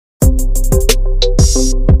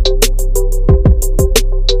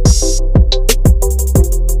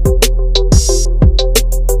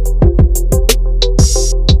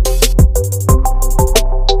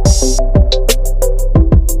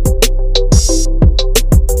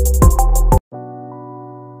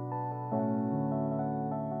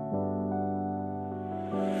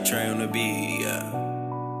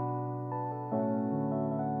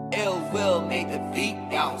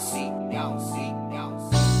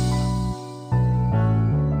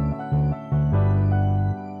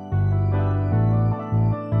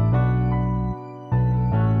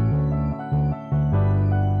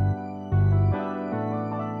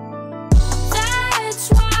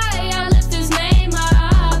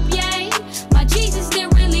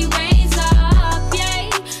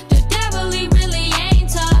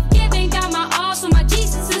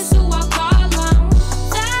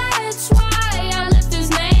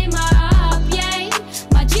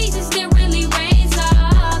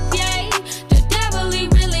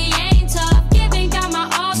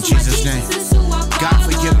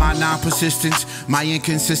persistence, my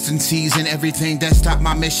inconsistencies, and everything that stopped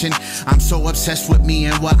my mission. I'm so obsessed with me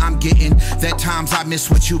and what I'm getting that times I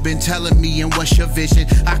miss what you've been telling me and what's your vision.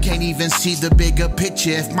 I can't even see the bigger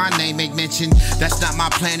picture if my name ain't mentioned. That's not my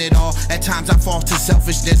plan at all. At times I fall to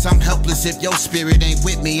selfishness. I'm helpless if your spirit ain't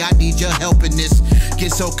with me. I need your help in this.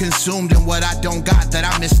 Get so consumed in what I don't got that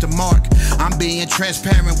I miss the mark. I'm being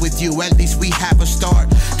transparent with you, at least we have a start.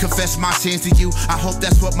 Confess my sins to you, I hope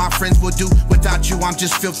that's what my friends will do. Without you I'm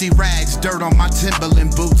just filthy rags, dirt on my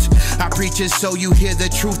Timberland boots. I preach it so you hear the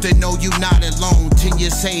truth and know you not alone. 10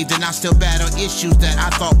 years saved and I still battle issues that I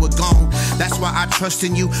thought were gone. That's why I trust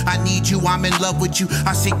in you, I need you, I'm in love with you.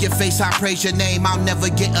 I seek your face, I praise your name, I'll never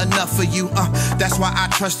get enough of you. That's why I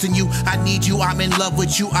trust in you, I need you, I'm in love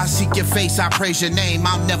with you. I seek your face, I praise your name,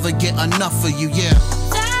 I'll never get enough of you, yeah.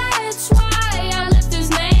 That's why I lift his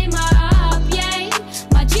name up, yeah.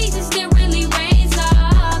 My Jesus did really raise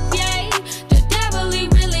up, yeah. The devil, he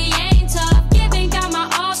really ain't tough. Giving God my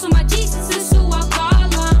all, so my Jesus is who I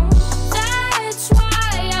call on. That's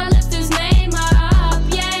why I lift his name up,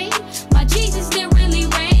 yeah. My Jesus did really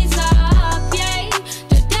raise up, yeah.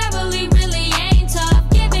 The devil, he really ain't tough.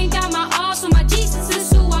 Giving God my all, so my Jesus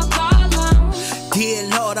is who I call on. Dear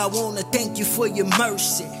Lord, I wanna thank you for your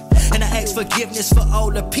mercy. And I ask forgiveness for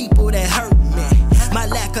all the people that hurt me. My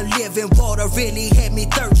lack of living water really had me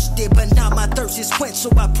thirsty, but now my thirst is quenched, so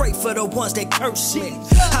I pray for the ones that curse me.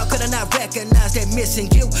 How could I not recognize that missing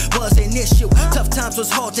you was an issue? Tough times was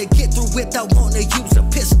hard to get through without wanting to use a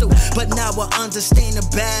pistol, but now I understand the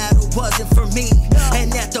battle wasn't for me, and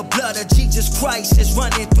that the blood of Jesus Christ is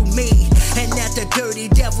running through me, and that the dirty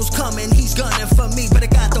devil's coming, he's gunning for me, but I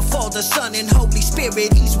got the Father, Son, and Holy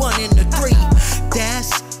Spirit, he's one in the three.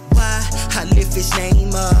 That's why I lift his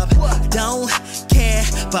name up. Don't care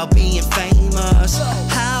about being famous.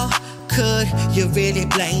 How could you really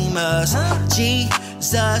blame us?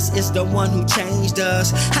 Jesus is the one who changed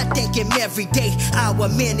us. I thank him every day, hour,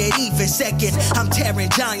 minute, even second. I'm tearing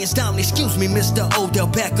giants down, excuse me, Mr. Odell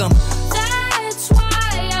Beckham. That's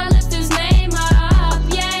why I lift his name up,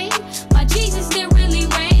 yeah. My Jesus did really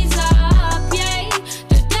raise up, yeah.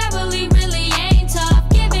 The devil, he really ain't tough.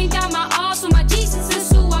 Giving God my all, so my Jesus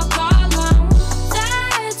is who I call on.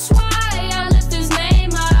 That's why I lift his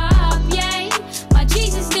name up, yeah. My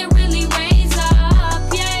Jesus did really raise up,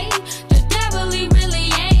 yeah. The devil, he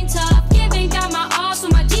really ain't tough. Giving God my all, so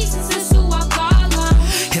my Jesus is who I call on.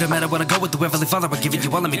 It don't matter when I go with the Heavenly Father, I'm giving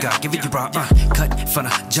you all of me, God, giving you raw, cut from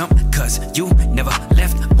the jump, cause you never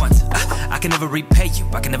left once. I can never repay you,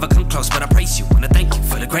 I can never come close, but I praise you, and I thank you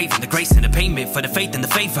for the grave and the grace and the payment, for the faith and the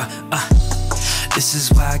favor. This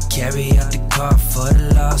is why I carry out the call for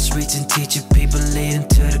the lost, reaching, teaching people, leading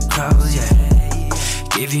to the cross, yeah.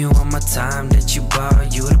 Give you all my time that you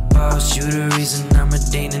bought, you the boss, you the reason I'm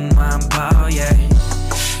redeeming my ball, yeah.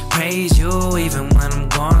 Praise you even when I'm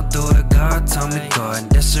going through it. God told me go, and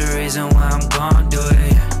that's the reason why I'm gonna do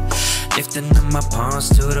it, yeah. Lifting up my palms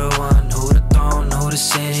to the one who the throne, who the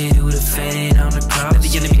city, who defended on the cross.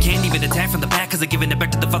 The enemy can't even attack from the back, cause I'm giving it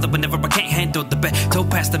back to the Father whenever I can't handle the back.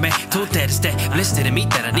 Told Pastor Man, told that it's that listed in me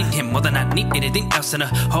that I need him more than I need anything else in the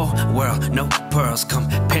whole world. No pearls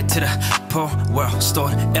compared to the poor world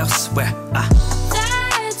stored elsewhere.